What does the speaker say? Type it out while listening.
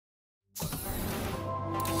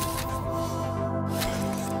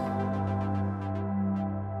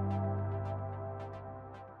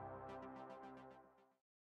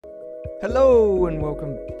Hello and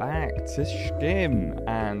welcome back to SCHiM.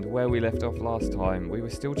 And where we left off last time, we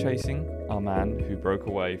were still chasing our man who broke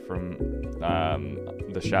away from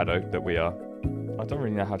the shadow that we are. I don't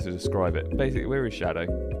really know how to describe it. Basically, we're his shadow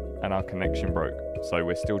and our connection broke. So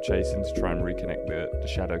we're still chasing to try and reconnect the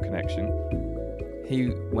shadow connection.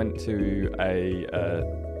 He went to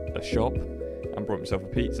a shop and brought himself a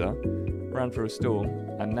pizza, ran through a store,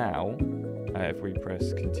 and now, if we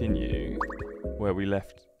press continue, where we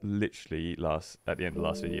left literally at the end of the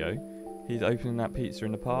last video, he's opening that pizza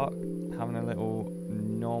in the park, having a little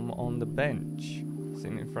nom on the bench,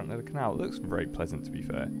 sitting in front of the canal. It looks very pleasant, to be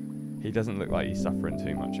fair. He doesn't look like he's suffering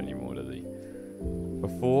too much anymore, does he?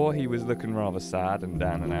 Before, he was looking rather sad and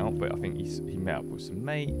down and out, but I think he met up with some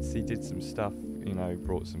mates, he did some stuff, you know,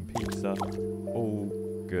 brought some pizza.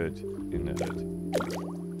 All good in the hood.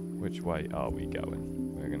 Which way are we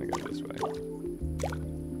going? We're going to go this way.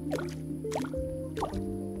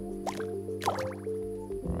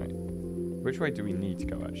 Right. Which way do we need to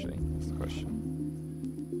go, actually? That's the question.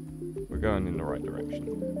 We're going in the right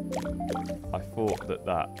direction. I thought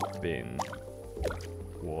that bin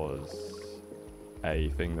was a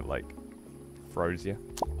thing that, like, froze you.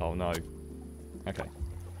 Oh, no. Okay.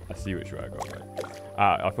 I see which way I got right.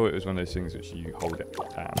 I thought it was one of those things which you hold it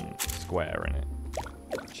square in it.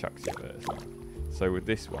 Chucks you there. So with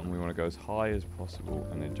this one, we want to go as high as possible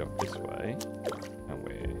and then jump this way. And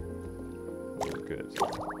we're good.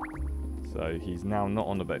 So he's now not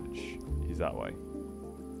on the bench. He's that way.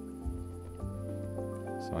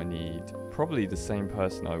 So I need probably the same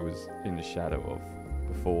person I was in the shadow of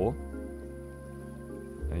before.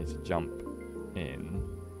 I need to jump in.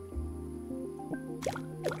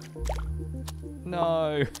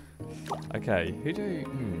 No! Okay,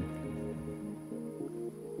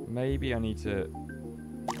 maybe I need to...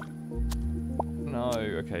 No,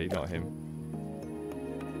 okay, not him.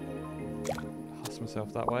 Hustle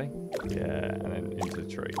myself that way. Yeah, and then into the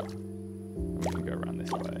tree. And we can go around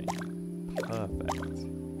this way. Perfect.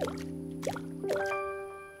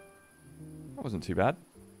 That wasn't too bad.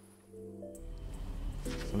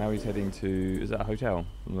 So now he's heading to... Is that a hotel?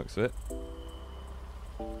 From the looks of it.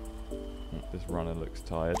 This runner looks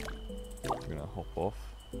tired. We're going to hop off.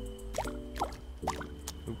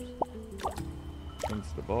 Oops.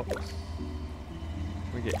 Into the box.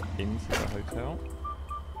 Can we get into the hotel?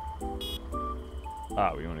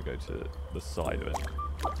 Ah, we want to go to the side of it.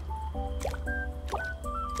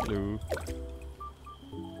 Hello.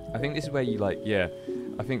 I think this is where you, like, yeah.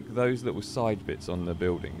 I think those little side bits on the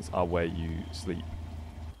buildings are where you sleep,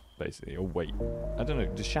 basically, or wait. I don't know.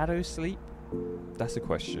 Do shadows sleep? That's a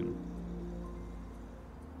question.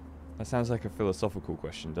 That sounds like a philosophical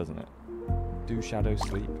question, doesn't it? Do shadows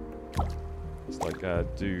sleep? It's like,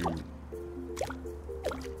 do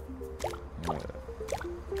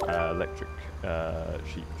electric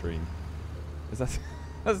sheep dream. Is that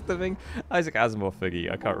that's the thing? Isaac Asimov thingy.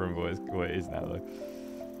 I can't remember what it is now though.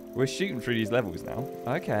 We're shooting through these levels now.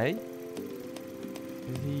 Okay.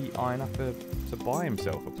 Is he high enough to buy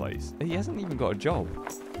himself a place? He hasn't even got a job.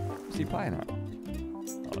 What's he playing at?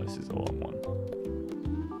 Oh, this is all on one.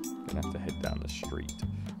 Gonna have to head down the street.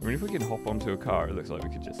 I mean, if we can hop onto a car, it looks like we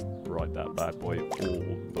could just ride that bad boy all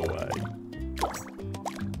the way.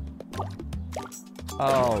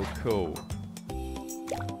 Oh, cool.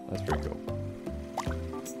 That's pretty cool.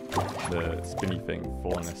 The spinny thing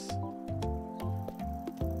flung us.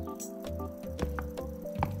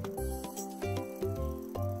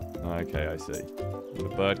 Okay, I see. When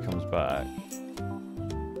the bird comes back.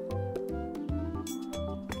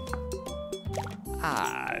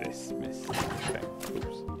 Ah, this missed. Okay,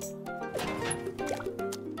 oops.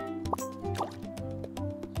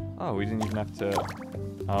 Oh, we didn't even have to...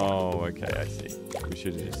 Oh, okay, I see. We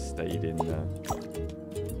should have just stayed in the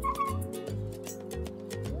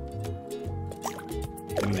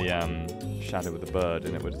shadow of the bird,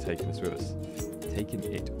 and it would have taken us with us. Taken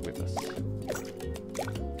it with us.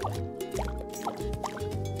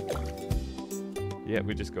 Yeah,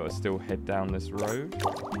 we just got to still head down this road.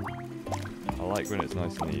 I like when it's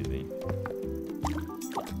nice and easy.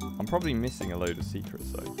 I'm probably missing a load of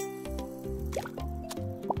secrets though.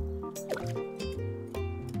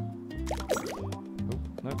 Oh,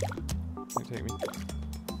 no. Don't take me.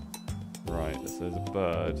 Right, so there's a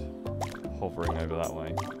bird hovering over that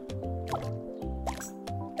way.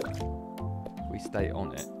 We stay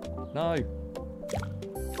on it. No!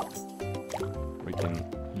 We can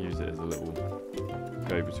use it as a little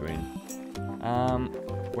go-between.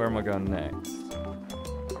 Where am I going next?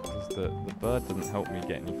 Because the bird doesn't help me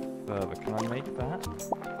get any further. Can I make that?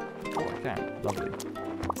 Oh, I can. Lovely.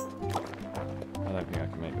 I don't think I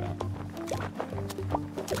can make that.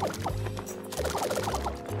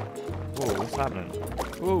 Whoa, what's happening?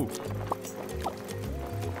 Whoa!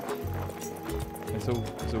 It's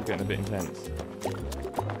all getting a bit intense.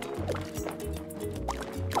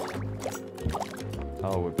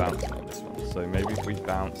 Oh, we're bouncing on this one. So maybe if we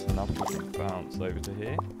bounce enough, we can bounce over to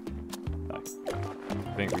here. No.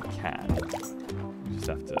 I think we can. We just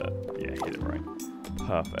have to, yeah, hit it right.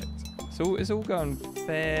 Perfect. So it's all going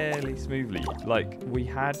fairly smoothly. Like, we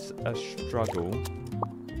had a struggle.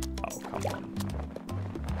 Oh, come on.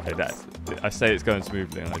 Okay, I say it's going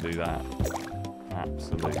smoothly and I do that.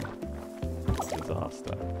 Absolute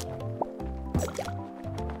disaster.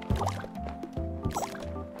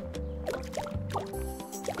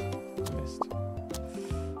 Missed.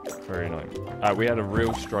 Very annoying. We had a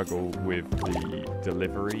real struggle with the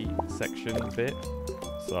delivery section bit,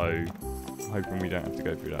 so hoping we don't have to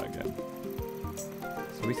go through that again.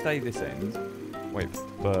 So we stay this end, wait for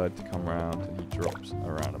the bird to come round, and he drops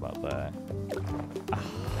around about there. Ah.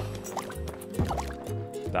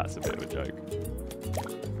 That's a bit of a joke.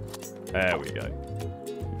 There we go.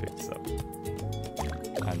 We picked this up.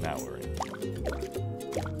 And now we're in.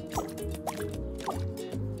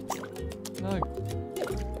 No.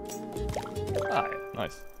 Ah, yeah,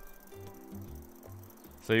 nice.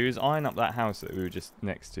 So he was eyeing up that house that we were just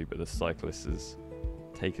next to, but the cyclist has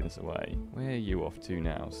taken us away. Where are you off to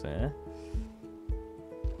now, sir?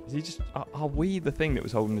 Is he just... Are we the thing that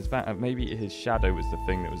was holding us back? Maybe his shadow was the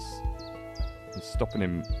thing that was stopping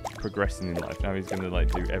him progressing in life. Now he's going to, like,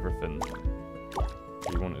 do everything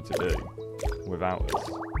he wanted to do without us.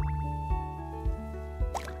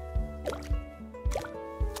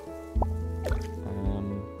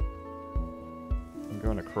 I'm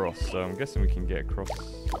going across, so I'm guessing we can get across.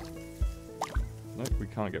 Nope, we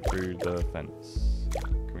can't get through the fence.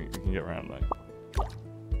 We can get around though.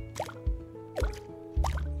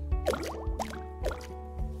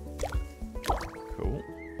 Cool.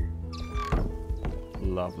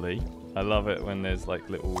 Lovely. I love it when there's like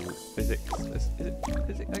little physics. Is it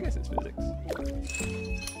physics? I guess it's physics.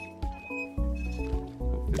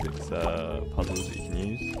 Little physics puzzles that you can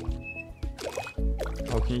use.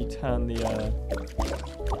 Oh, can you turn the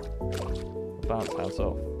bounce house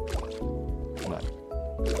off? No.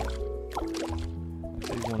 I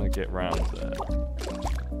do want to get round there.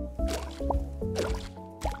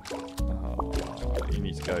 Oh, you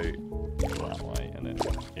need to go that way and then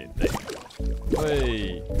in there.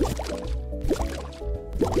 Hey!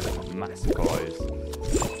 Massive eyes.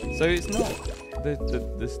 So it's not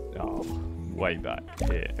this. Oh, way back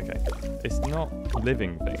here. Okay, it's not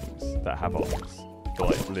living things that have eyes, but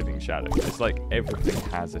like living shadows. It's like everything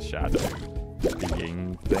has a shadow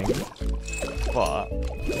being thing. But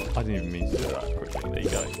I didn't even mean to do that quickly. There you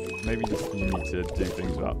go. Maybe just you need to do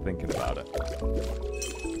things without thinking about it.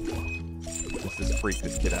 Let's just freak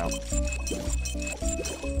this kid out.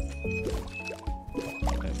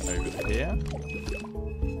 And over here.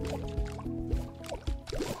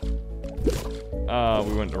 Ah,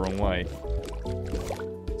 we went the wrong way.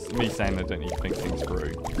 It's me saying I don't need to think things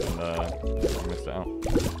through. And I missed it out.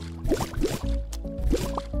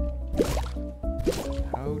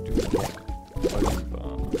 How do we get over?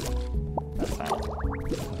 That's how.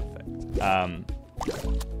 Perfect.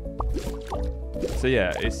 So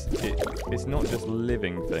yeah, it's not just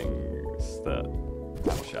living things that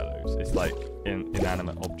have shadows. It's like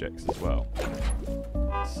inanimate objects as well.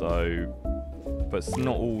 So, but it's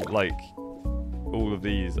not all like all of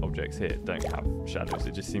these objects here don't have shadows.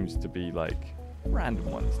 It just seems to be like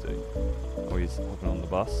random ones do. Oh, he's hopping on the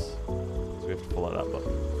bus. So we have to follow that bus.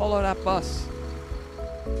 Follow that bus.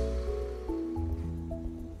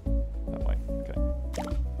 That way. Okay.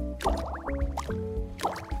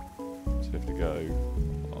 So we have to go.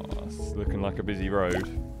 Oh, it's looking like a busy road.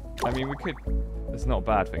 I mean, we could. It's not a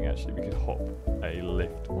bad thing actually. We could hop a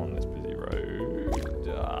lift on this busy road.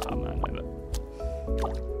 Ah, man, I look.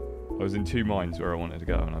 I was in two minds where I wanted to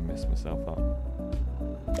go and I messed myself up.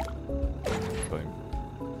 Boom.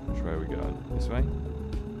 Which way are we going? This way?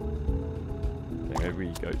 Okay, maybe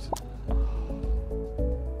we go to...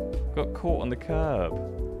 Oh. Got caught on the curb.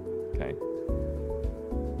 Okay.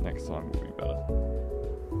 Next time will be better.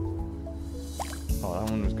 Oh, that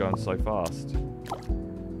one was going so fast.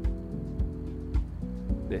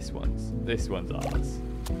 This one's ours.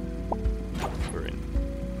 We're in.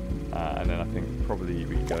 And then I think probably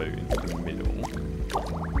we go into the middle.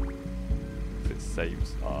 If it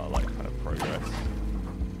saves our like kind of progress.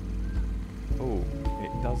 Oh,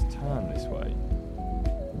 it does turn this way.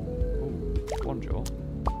 Oh, bonjour.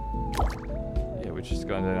 Yeah, we're just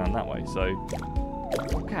going down that way. So,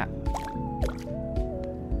 cat.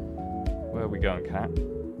 Where are we going, cat?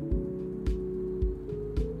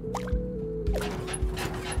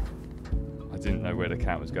 I didn't know where the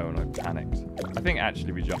cat was going. I panicked. I think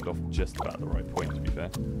actually we jumped off just about the right point, to be fair.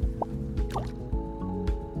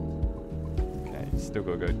 Okay, still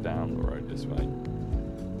got to go down the road this way.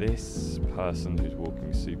 This person who's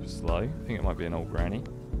walking super slow. I think it might be an old granny.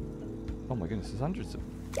 Oh my goodness, there's hundreds of them.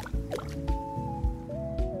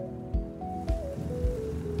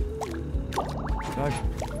 No,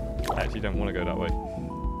 I actually don't want to go that way.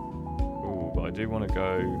 Ooh, but I do want to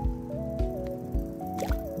go...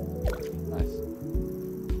 Nice.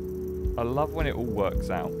 I love when it all works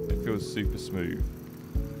out. It feels super smooth.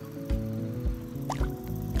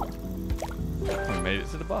 We made it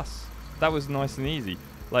to the bus. That was nice and easy.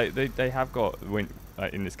 Like, they have got...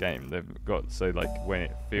 in this game, they've got... So, like, when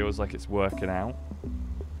it feels like it's working out,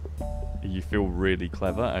 you feel really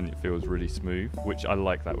clever and it feels really smooth, which I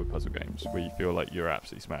like that with puzzle games, where you feel like you're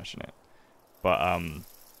absolutely smashing it. But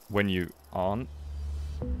when you aren't,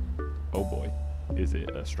 oh boy, is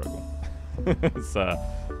it a struggle. It's not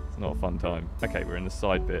a fun time. Okay, we're in the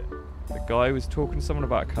side bit. The guy was talking to someone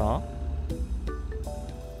about a car,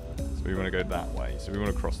 so we want to go that way. So we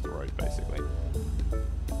want to cross the road, basically.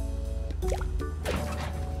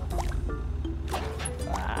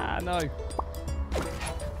 Ah, no.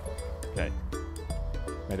 Okay,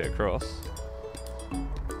 made it across.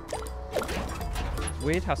 It's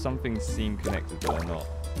weird how some things seem connected but they're not.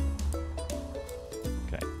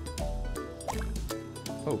 Okay.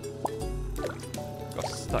 Oh, got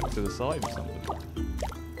stuck to the side or something.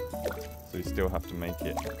 So we still have to make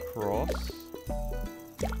it across.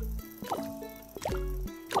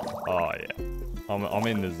 Oh yeah, I'm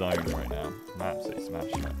in the zone right now. I'm absolutely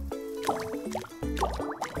smashing it.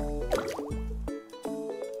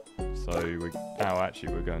 So we... Oh,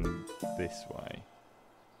 actually, we're going this way.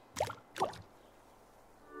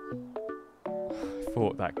 I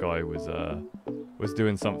thought that guy was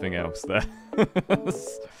doing something else there.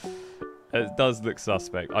 It does look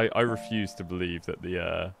suspect. I refuse to believe that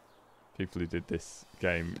the people who did this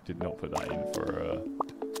game did not put that in for...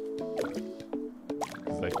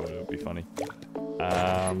 because they thought it would be funny.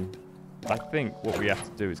 I think what we have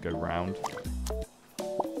to do is go round.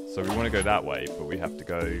 So we want to go that way, but we have to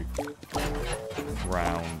go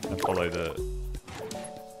round and follow the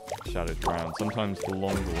shadows round. Sometimes the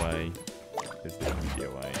longer way is the easier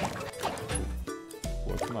way.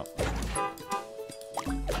 Ooh, come up.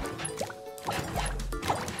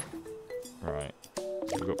 Right,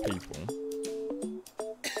 so we've got people.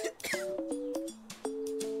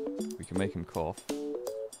 We can make him cough.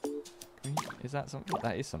 Is that something?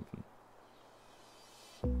 That is something.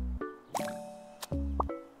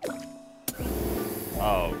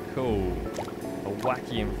 Oh, cool. A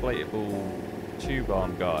wacky inflatable tube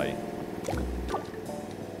arm guy.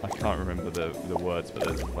 I can't remember the words, but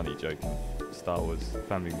there's a funny joke in Star Wars,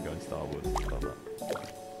 Family Guy in Star Wars about that.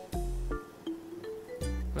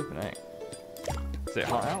 Flippin' heck. Is it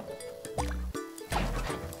hot out?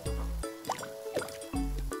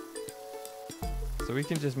 So we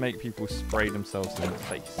can just make people spray themselves in the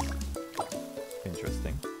face.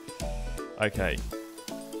 Interesting. Okay.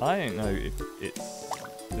 I don't know if it's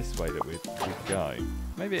this way that we'd go.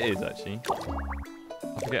 Maybe it is, actually.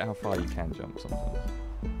 I forget how far you can jump sometimes.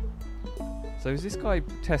 So is this guy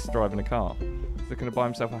test driving a car? He's looking to buy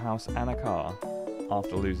himself a house and a car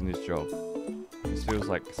after losing his job. This feels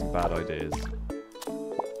like some bad ideas.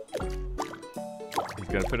 He's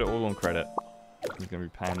going to put it all on credit. He's going to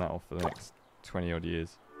be paying that off for the next 20 odd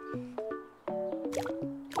years.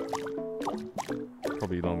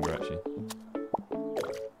 Probably longer, actually.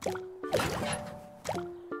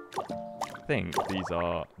 I think these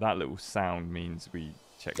are... That little sound means we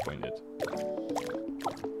checkpointed.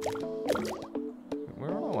 We're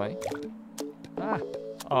on our way. Ah!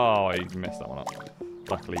 Oh, I messed that one up.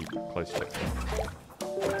 Luckily, close checkpoint.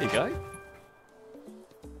 There you go.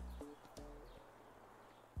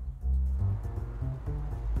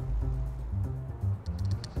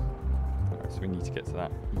 Alright, so we need to get to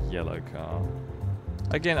that yellow car.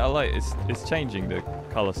 Again, I like it's changing the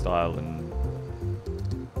colour style and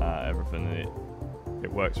everything, and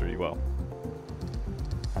it works really well.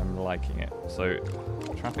 I'm liking it. So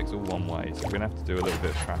traffic's all one way, so we're gonna have to do a little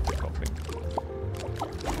bit of traffic hopping.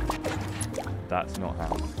 That's not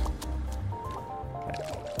how. Okay.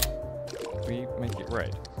 Can we make it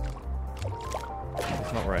red?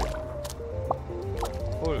 It's not red. I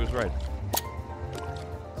thought it was red.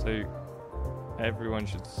 So everyone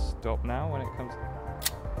should stop now when it comes.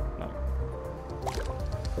 No.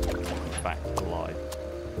 In fact, a lie.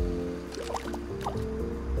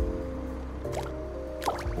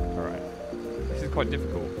 Alright. This is quite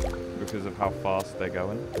difficult because of how fast they're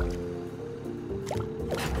going.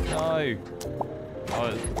 No! Oh,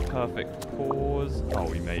 it's perfect pause. Oh,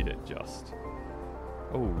 we made it just.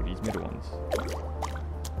 Oh, these middle ones.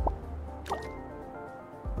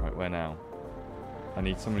 Right, where now? I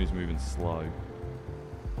need someone who's moving slow.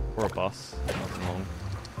 Or a bus. Not long.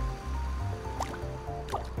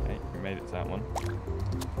 Okay, we made it to that one.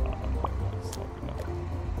 Oh, it's not good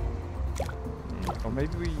enough. Or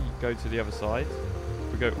maybe we go to the other side.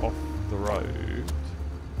 We go off the road.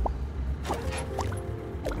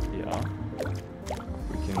 Yeah.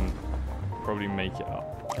 We can probably make it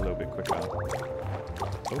up a little bit quicker.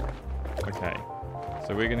 Oh, okay.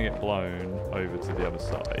 So we're going to get blown over to the other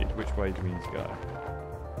side. Which way do we need to go?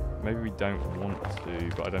 Maybe we don't want to,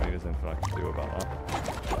 but I don't think there's anything I can do about that.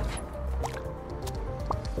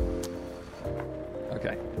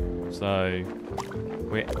 Okay, so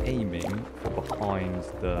we're aiming for behind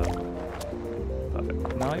the...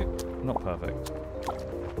 Perfect. No, not perfect.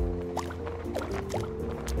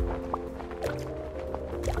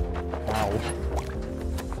 Ow.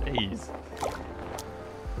 Jeez.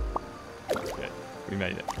 Okay, we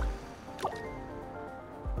made it.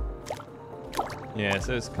 Yeah,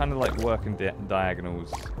 so it's kind of like working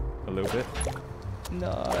diagonals a little bit.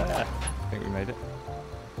 No, I think we made it.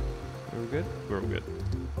 We're all good? We're all good.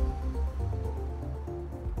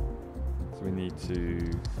 So we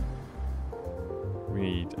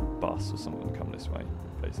need a bus or something to come this way,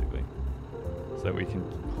 basically. So that we can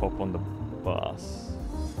hop on the bus.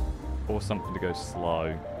 Or something to go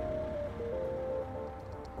slow.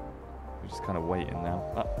 We're just kind of waiting now.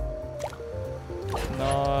 Ah.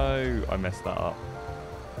 No! I messed that up.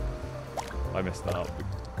 I messed that up.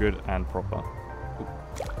 Good and proper. Ooh.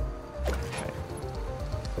 Okay.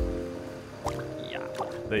 Yeah.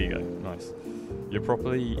 There you go. Nice. You're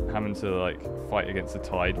properly having to like fight against the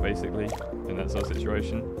tide, basically, in that sort of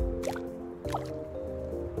situation.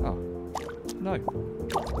 Oh. No.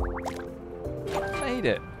 Made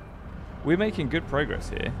it! We're making good progress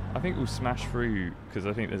here. I think we'll smash through, because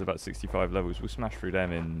I think there's about 65 levels, we'll smash through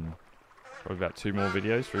them in probably about 3 more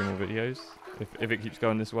videos, if it keeps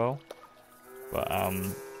going this well. But,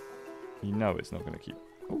 you know it's not going to keep...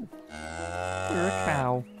 Ooh, we're a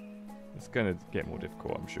cow. It's going to get more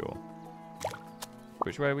difficult, I'm sure.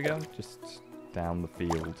 Which way are we going? Just down the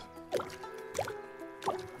field.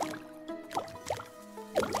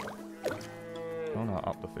 Oh no,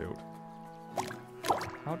 up the field.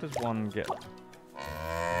 How does one get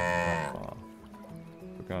that far?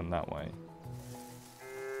 We're going that way.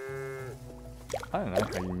 I don't know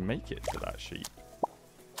how you make it to that sheep.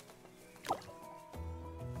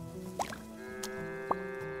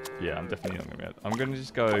 Yeah, I'm definitely not going to be able to. I'm going to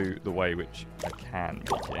just go the way which I can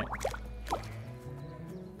make it.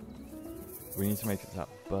 We need to make it to that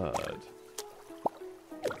bird.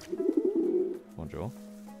 Bonjour.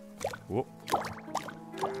 Whoop.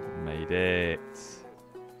 Made it.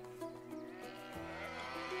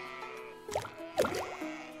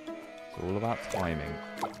 It's all about timing.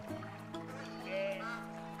 So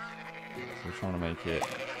we're trying to make it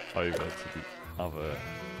over to the other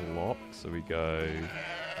block. So we go...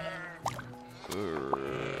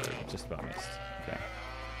 just about missed. Okay.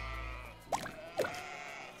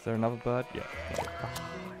 Is there another bird? Yeah. Oh,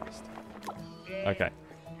 missed. Okay.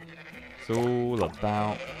 It's all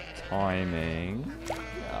about timing.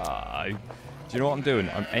 Do you know what I'm doing?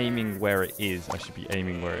 I'm aiming where it is. I should be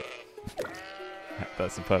aiming where it...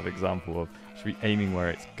 That's a perfect example of... I should be aiming where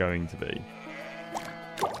it's going to be. Okay.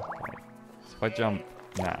 So if I jump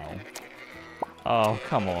now... Oh,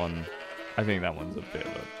 come on. I think that one's a bit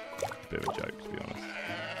of a joke, to be honest.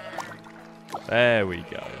 There we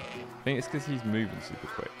go. I think it's because he's moving super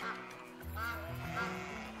quick.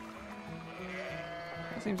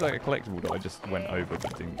 That seems like a collectible that I just went over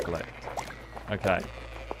but didn't collect. Okay.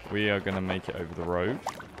 We are going to make it over the road.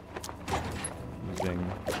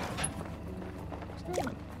 Using...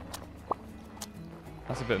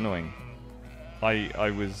 That's a bit annoying.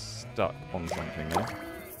 I was stuck on something there.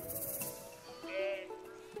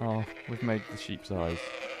 Oh, we've made the sheep's eyes.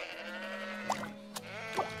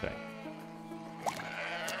 Okay.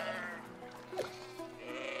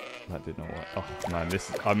 That did not work. Oh man,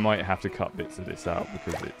 this I might have to cut bits of this out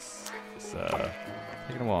because it's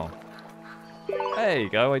taking a while. There you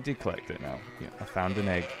go, I did collect it now. Yeah, I found an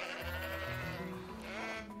egg.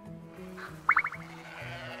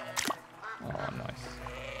 Oh, nice.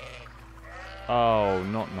 Oh,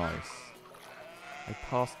 not nice. I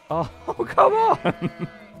passed... Oh, come on!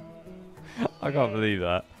 I can't believe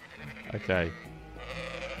that. Okay.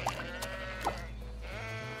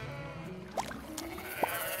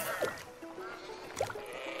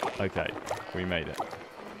 Okay, we made it.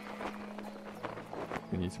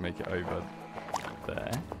 We need to make it over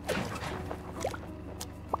there.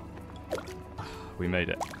 We made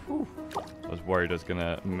it. Whew. I was worried I was going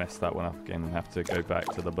to mess that one up again and have to go back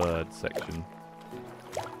to the bird section.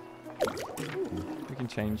 Ooh, we can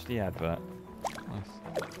change the advert. Nice.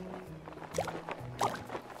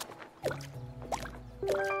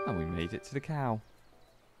 And we made it to the cow.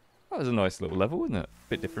 That was a nice little level, wasn't it?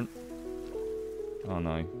 Bit different. Oh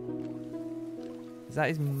no. Is that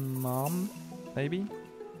his mum? Maybe?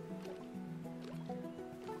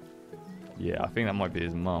 Yeah, I think that might be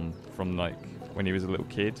his mum from like when he was a little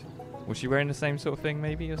kid. Was she wearing the same sort of thing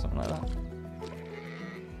maybe or something like that?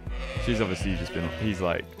 She's obviously just been, he's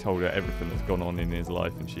like told her everything that's gone on in his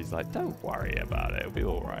life and she's like, don't worry about it, it'll be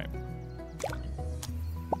alright.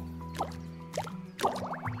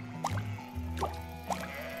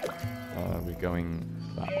 We're going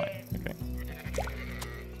that way, okay.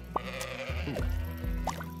 Ooh.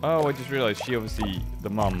 Oh, I just realised she obviously, the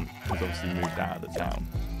mum has obviously moved out of the town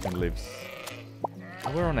and lives,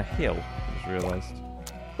 oh, we're on a hill, I just realised.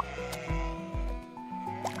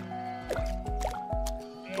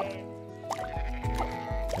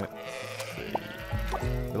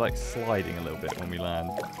 We're like sliding a little bit when we land.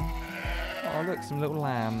 Oh look, some little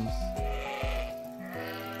lambs.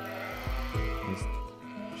 This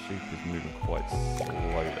sheep is moving quite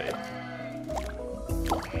slowly.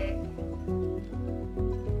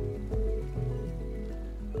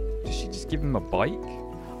 Did she just give him a bike?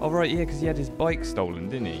 Oh right, yeah, because he had his bike stolen,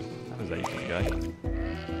 didn't he? That was ages ago.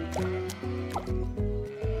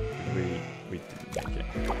 We didn't make it.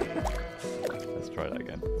 Let's try that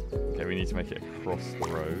again. Okay, we need to make it across the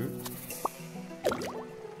road.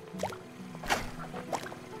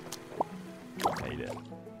 Made it.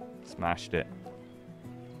 Smashed it.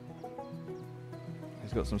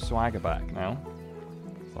 He's got some swagger back now.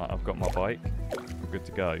 It's like, I've got my bike. I'm good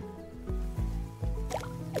to go.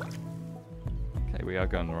 Okay, we are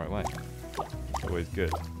going the right way. Always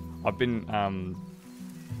good. I've been,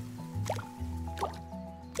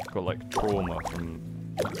 got like trauma from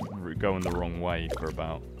going the wrong way for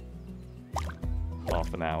about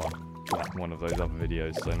half an hour in one of those other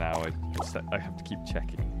videos, so now I have to keep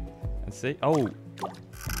checking and see. Oh,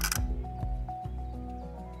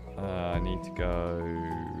 I need to go.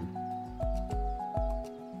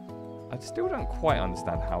 I still don't quite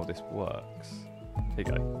understand how this works. Here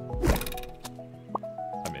you go.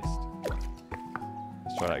 I missed.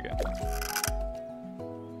 Let's try that again.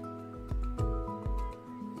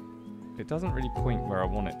 It doesn't really point where I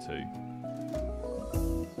want it to.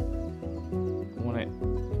 I want it.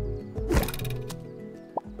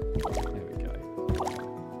 There we go.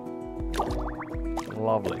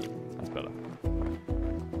 Lovely. That's better.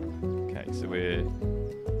 Okay, so we're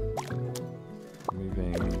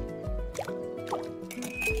moving.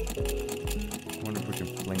 I wonder if we can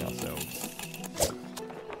fling ourselves.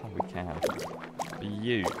 Oh, we can. For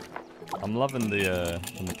you. I'm loving the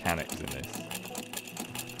mechanics in this.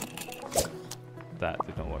 That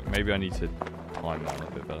did not work. Maybe I need to time that a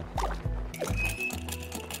little bit better.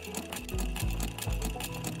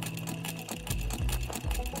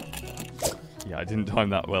 Yeah, I didn't time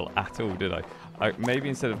that well at all, did I? Maybe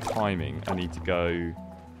instead of timing, I need to go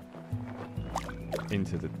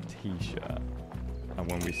into the t-shirt, and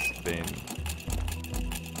when we spin,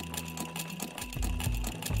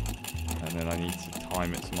 and then I need to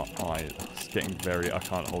time it some up high. It's getting very, I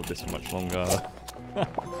can't hold this for much longer.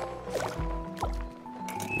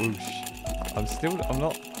 Whoosh.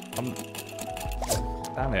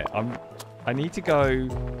 Damn it, I need to go.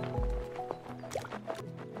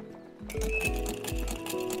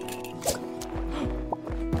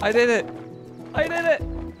 I did it! I did it!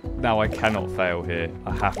 Now I cannot fail here.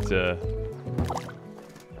 I have to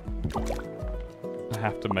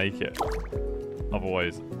make it.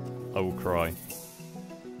 Otherwise, I will cry.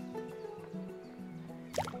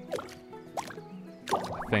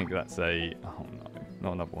 I think that's a... Oh no,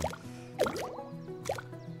 not another one.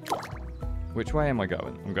 Which way am I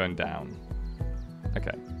going? I'm going down.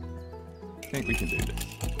 Okay. I think we can do this.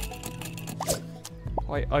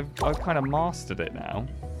 Wait, I've kind of mastered it now.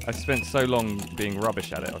 I've spent so long being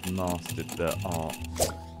rubbish at it, I've mastered the art.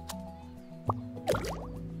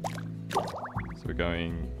 So we're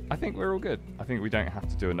going... I think we're all good. I think we don't have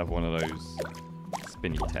to do another one of those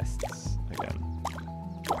spinny tests again.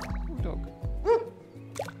 Oh, dog.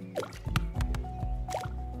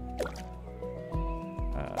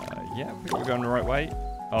 Yeah, I think we're going the right way.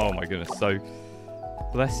 Oh my goodness. So,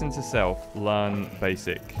 lesson to self, learn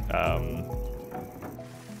basic...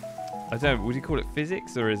 I don't know, would you call it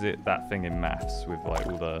physics, or is it that thing in maths with like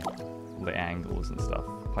all the angles and stuff?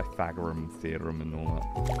 Pythagorean theorem and all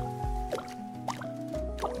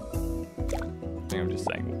just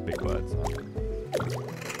saying big words.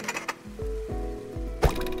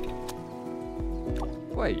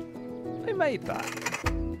 Wait, they made that.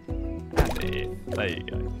 And if. There you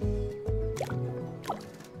go.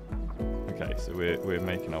 Okay, so we're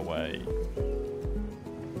making our way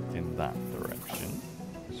in that direction.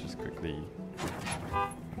 Let's just quickly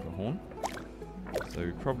make a horn. So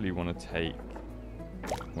we probably want to take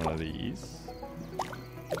one of these.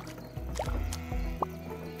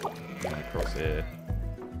 And across here.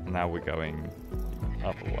 Now we're going the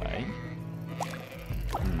other way.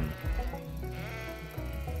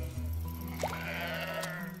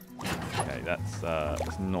 Okay,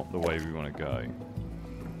 that's not the way we want to go.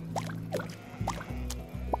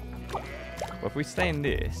 Well, if we stay in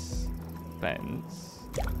this fence,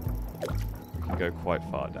 we can go quite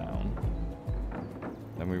far down.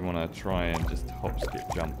 Then we want to try and just hop, skip,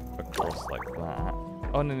 jump across like that.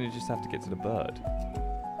 Oh, and then you just have to get to the bird.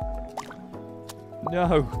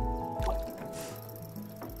 No!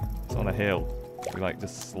 It's on a hill. We like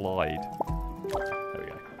just slide. There we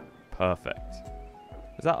go. Perfect.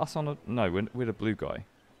 Is that us on a... No, we're the blue guy.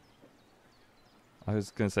 I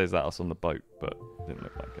was going to say, is that us on the boat? But it didn't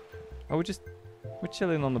look like it. Oh, we're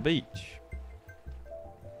chilling on the beach.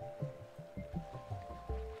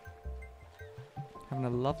 Having a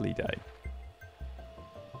lovely day.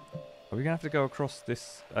 Are we going to have to go across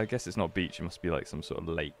this? I guess it's not a beach. It must be like some sort of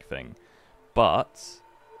lake thing. But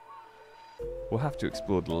we'll have to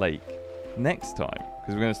explore the lake next time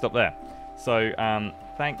because we're going to stop there. So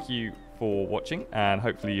thank you for watching, and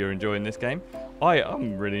hopefully you're enjoying this game.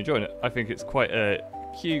 I'm really enjoying it. I think it's quite a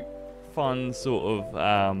cute, fun sort of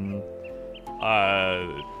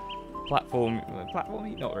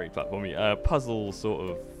platformy, not very platformy, puzzle sort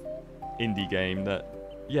of indie game that,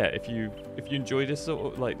 yeah, if you enjoy this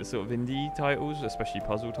sort of like the sort of indie titles, especially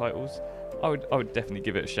puzzle titles, I would definitely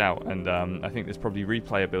give it a shout. And I think there's probably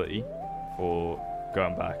replayability for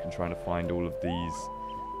going back and trying to find all of these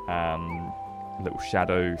little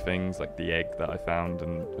shadow things like the egg that I found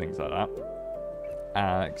and things like that.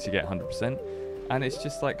 Because you get 100%, and it's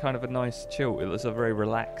just like kind of a nice chill. It's a very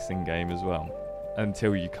relaxing game as well,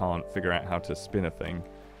 until you can't figure out how to spin a thing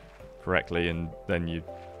correctly, and then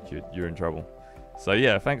you're in trouble. So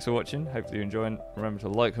yeah, thanks for watching. Hopefully you're enjoying. Remember to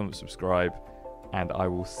like, comment, subscribe, and I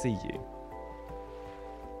will see you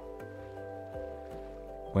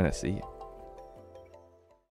when I see you.